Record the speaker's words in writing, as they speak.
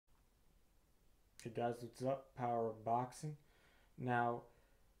Hey guys, what's up? Power of Boxing. Now,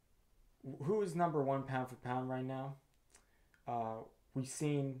 who is number one pound for pound right now? Uh, we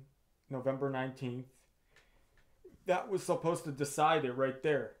seen November 19th. That was supposed to decide it right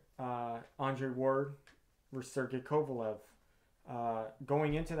there. Andre Ward versus Sergey Kovalev.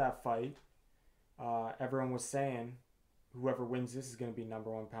 Going into that fight, everyone was saying whoever wins this is going to be number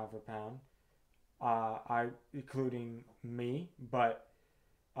one pound for pound. Including me, but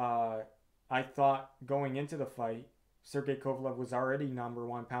uh, I thought going into the fight, Sergey Kovalev was already number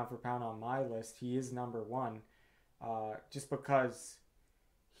one pound for pound on my list. He is number one, just because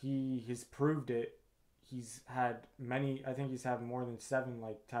he has proved it. He's had many. I think he's had more than seven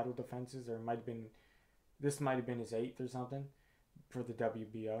like title defenses, or it might have been. This might have been his eighth or something for the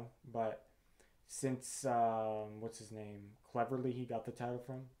WBO. But since what's his name, Cleverly, he got the title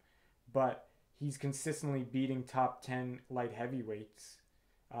from. But he's consistently beating top 10 light heavyweights.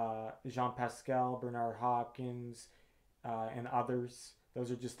 Jean Pascal, Bernard Hopkins, and others.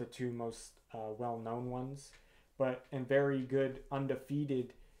 Those are just the two most well known ones. But and very good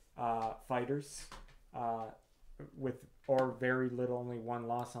undefeated fighters with or very little, only one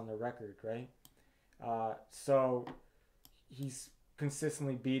loss on the record, right? So he's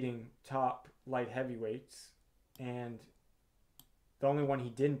consistently beating top light heavyweights, and the only one he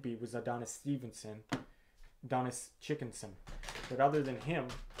didn't beat was Adonis Chickenson. But other than him,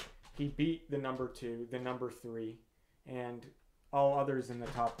 he beat the number two, the number three, and all others in the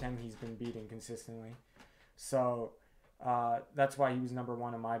top 10 he's been beating consistently. So that's why he was number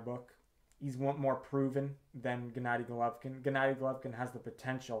one in my book. He's more proven than Gennady Golovkin. Gennady Golovkin has the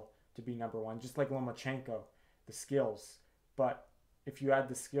potential to be number one, just like Lomachenko, the skills. But if you add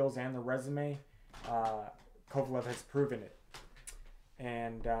the skills and the resume, Kovalev has proven it.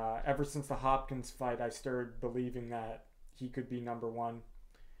 And ever since the Hopkins fight, I started believing that he could be number one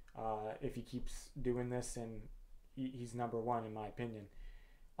if he keeps doing this, and he's number one in my opinion.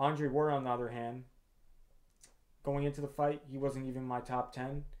 Andre Ward, on the other hand, going into the fight, he wasn't even my top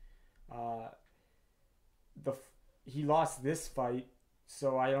 10. He lost this fight,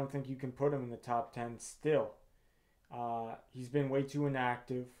 so I don't think you can put him in the top 10 still. He's been way too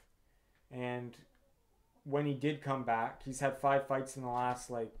inactive, and when he did come back, he's had 5 fights in the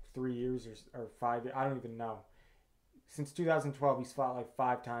last like 3 years or 5. I don't even know. Since 2012, he's fought like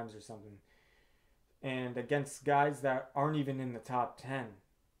 5 times or something, and against guys that aren't even in the top 10.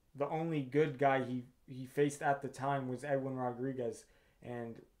 The only good guy he faced at the time was Edwin Rodriguez,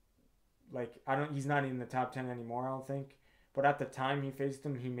 and like he's not in the top 10 anymore, I don't think. But at the time he faced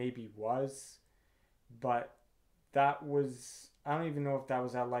him, he maybe was, but that was, I don't even know if that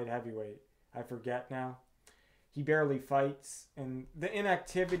was at light heavyweight. I forget now. He barely fights, and the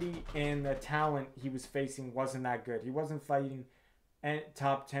inactivity and the talent he was facing wasn't that good. He wasn't fighting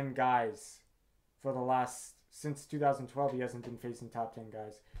top 10 guys for the last, since 2012, he hasn't been facing top 10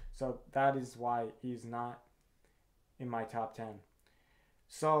 guys. So that is why he's not in my top 10.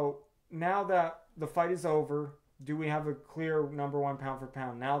 So now that the fight is over, do we have a clear number one pound for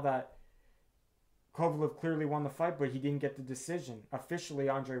pound? Now that Kovalev clearly won the fight, but he didn't get the decision. Officially,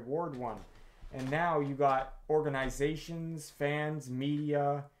 Andre Ward won. And now you got organizations, fans,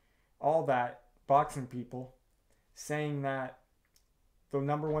 media, all that, boxing people, saying that the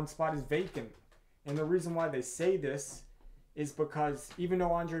number one spot is vacant. And the reason why they say this is because even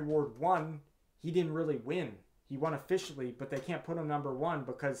though Andre Ward won, he didn't really win. He won officially, but they can't put him number one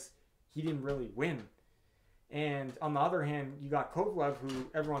because he didn't really win. And on the other hand, you got Kovalev, who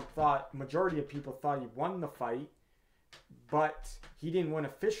everyone thought, majority of people thought he won the fight, but he didn't win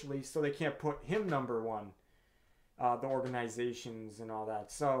officially, so they can't put him number one, the organizations and all that.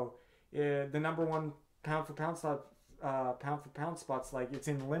 So the number one pound for pound spots, like it's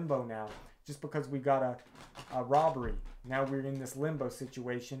in limbo now, just because we got a robbery. Now we're in this limbo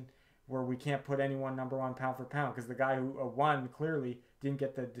situation where we can't put anyone number one pound for pound because the guy who won clearly didn't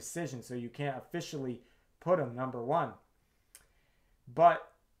get the decision, so you can't officially put him number one. But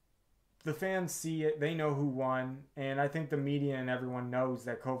the fans see it, they know who won, and I think the media and everyone knows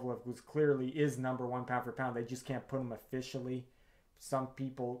that Kovalev clearly is number one pound for pound. They just can't put him officially. Some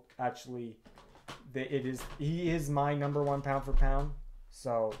people actually, he is my number one pound for pound.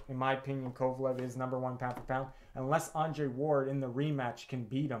 So in my opinion, Kovalev is number one pound for pound. Unless Andre Ward in the rematch can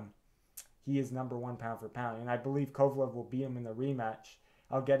beat him, he is number one pound for pound. And I believe Kovalev will beat him in the rematch.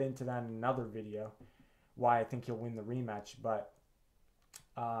 I'll get into that in another video, why I think he'll win the rematch. But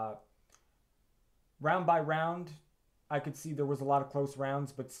round by round, I could see there was a lot of close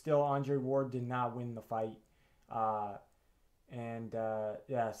rounds, but still Andre Ward did not win the fight.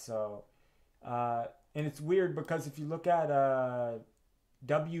 Yeah, so and it's weird because if you look at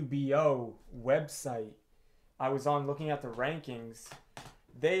WBO website I was on looking at the rankings,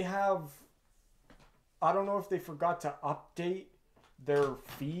 they have, I don't know if they forgot to update their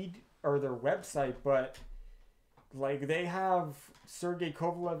feed or their website, but like they have Sergey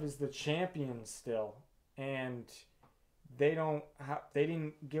Kovalev as the champion still, and they don't have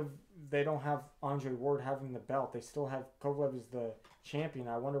Andre Ward having the belt. They still have Kovalev as the champion.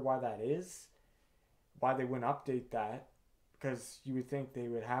 I wonder why that is. Why they wouldn't update that, because you would think they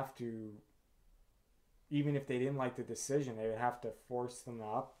would have to, even if they didn't like the decision, they would have to force them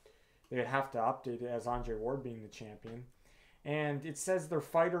to they would have to update it as Andre Ward being the champion. And it says their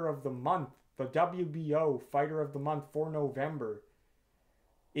fighter of the month, the WBO fighter of the month for November,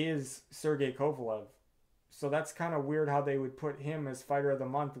 is Sergey Kovalev. So that's kind of weird how they would put him as fighter of the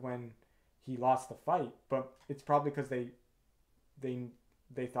month when he lost the fight. But it's probably because they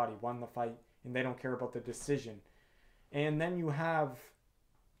thought he won the fight and they don't care about the decision. And then you have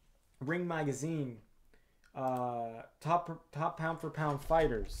Ring Magazine, top pound for pound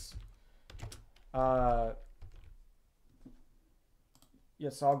fighters. Yeah,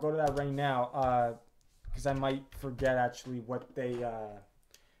 so I'll go to that right now because I might forget actually what the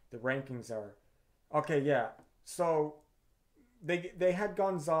rankings are. Okay, yeah. So they had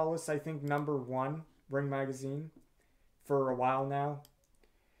Gonzalez, I think, number 1, Ring Magazine, for a while now.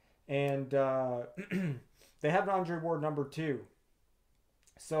 And they have Andre Ward number 2.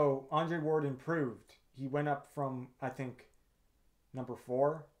 So Andre Ward improved. He went up from, I think, number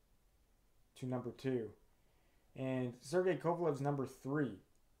 4 to number 2. And Sergey Kovalev's number 3.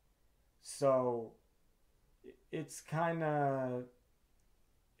 So it's kind of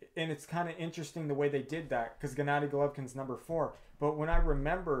interesting the way they did that, because Gennady Golovkin's number 4. But when I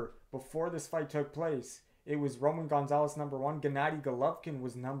remember, before this fight took place, it was Roman Gonzalez number 1. Gennady Golovkin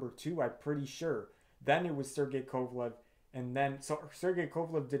was number 2, I'm pretty sure. Then it was Sergey Kovalev. And then, so Sergey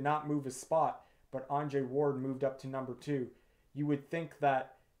Kovalev did not move a spot, but Andre Ward moved up to number 2. You would think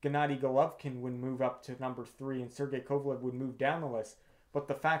that Gennady Golovkin would move up to number 3 and Sergey Kovalev would move down the list. But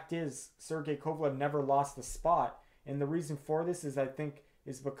the fact is, Sergey Kovalev never lost a spot. And the reason for this is, I think,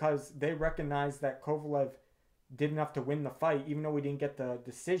 is because they recognized that Kovalev did enough to win the fight. Even though he didn't get the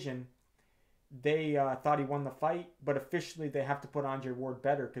decision, they thought he won the fight. But officially, they have to put Andre Ward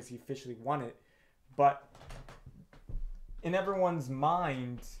better because he officially won it. But in everyone's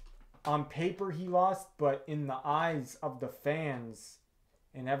mind, on paper he lost, but in the eyes of the fans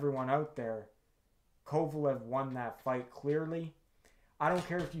and everyone out there, Kovalev won that fight clearly. I don't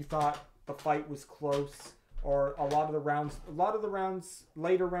care if you thought the fight was close or a lot of the rounds,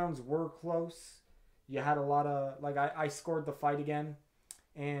 later rounds were close. You had a lot of, like, I scored the fight again,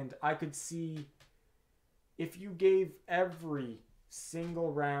 and I could see if you gave every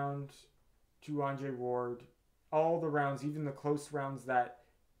single round to Andre Ward, all the rounds, even the close rounds that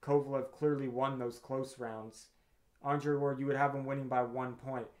Kovalev clearly won those close rounds, Andre Ward, you would have him winning by 1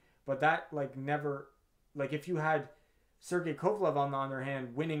 point. But that, like, never, like, if you had Sergey Kovalev on the other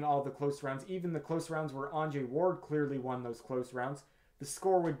hand winning all the close rounds, even the close rounds where Andre Ward clearly won those close rounds, the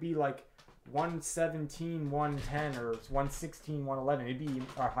score would be like 117, 110, or 116, 111. It'd be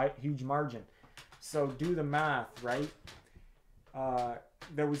a huge margin. So do the math, right?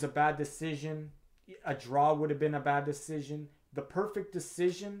 There was a bad decision. A draw would have been a bad decision. The perfect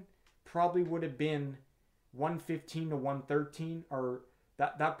decision probably would have been 115 to 113, or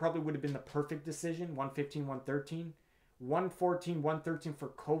that probably would have been the perfect decision, 115, 113. 114, 113 for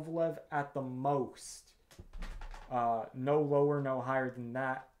Kovalev at the most. No lower, no higher than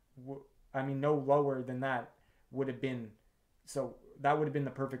that. No lower than that would have been. So that would have been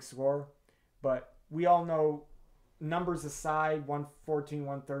the perfect score. But we all know, numbers aside, 114,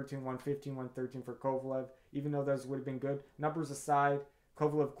 113, 115, 113 for Kovalev. Even though those would have been good. Numbers aside,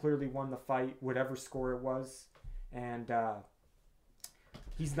 Kovalev clearly won the fight, whatever score it was. And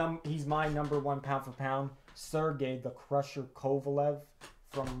he's my number 1 pound for pound. Sergey the Crusher Kovalev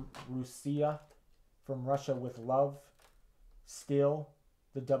from Russia with love. Still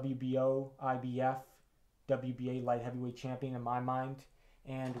the WBO, IBF, WBA light heavyweight champion in my mind,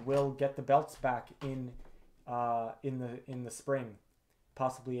 and will get the belts back in the spring,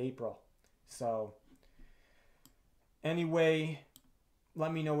 possibly April. So anyway,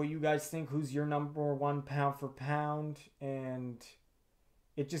 let me know what you guys think. Who's your number 1 pound for pound? And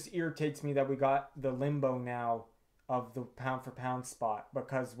it just irritates me that we got the limbo now of the pound for pound spot,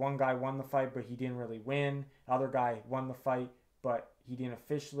 because one guy won the fight but he didn't really win. The other guy won the fight but he didn't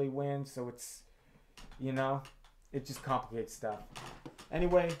officially win. So it's, it just complicates stuff.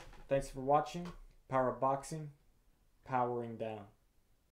 Anyway, thanks for watching. Power of Boxing, powering down.